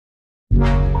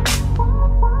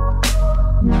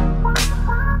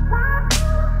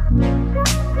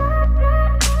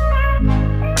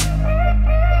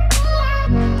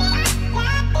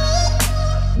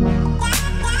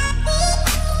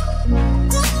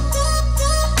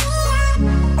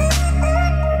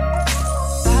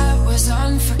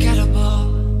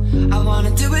I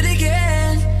wanna do it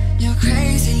again. You're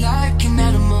crazy like an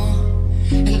animal,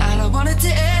 and I don't want it to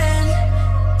end.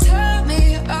 Tell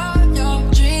me all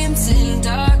your dreams and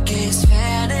darkest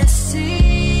fantasies.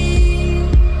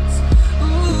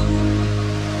 Ooh.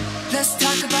 Let's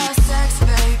talk about sex,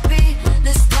 baby.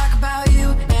 Let's talk about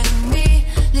you and me.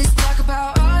 Let's talk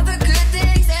about all the good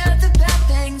things and the bad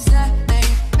things that may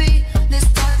be. Let's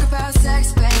talk about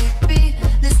sex, baby.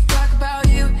 Let's talk about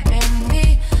you and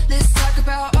me. Let's talk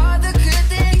about all the good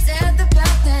things and the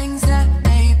bad things that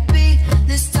may be.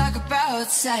 Let's talk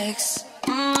about sex.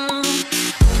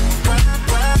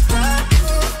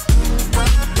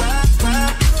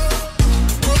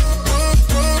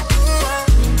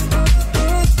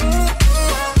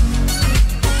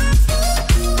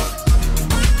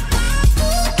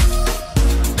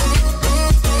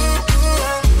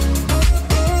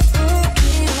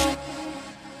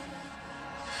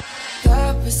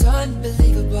 It's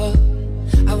unbelievable.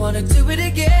 I wanna do it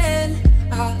again.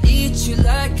 I'll eat you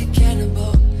like a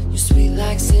cannibal. You're sweet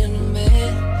like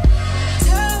cinnamon.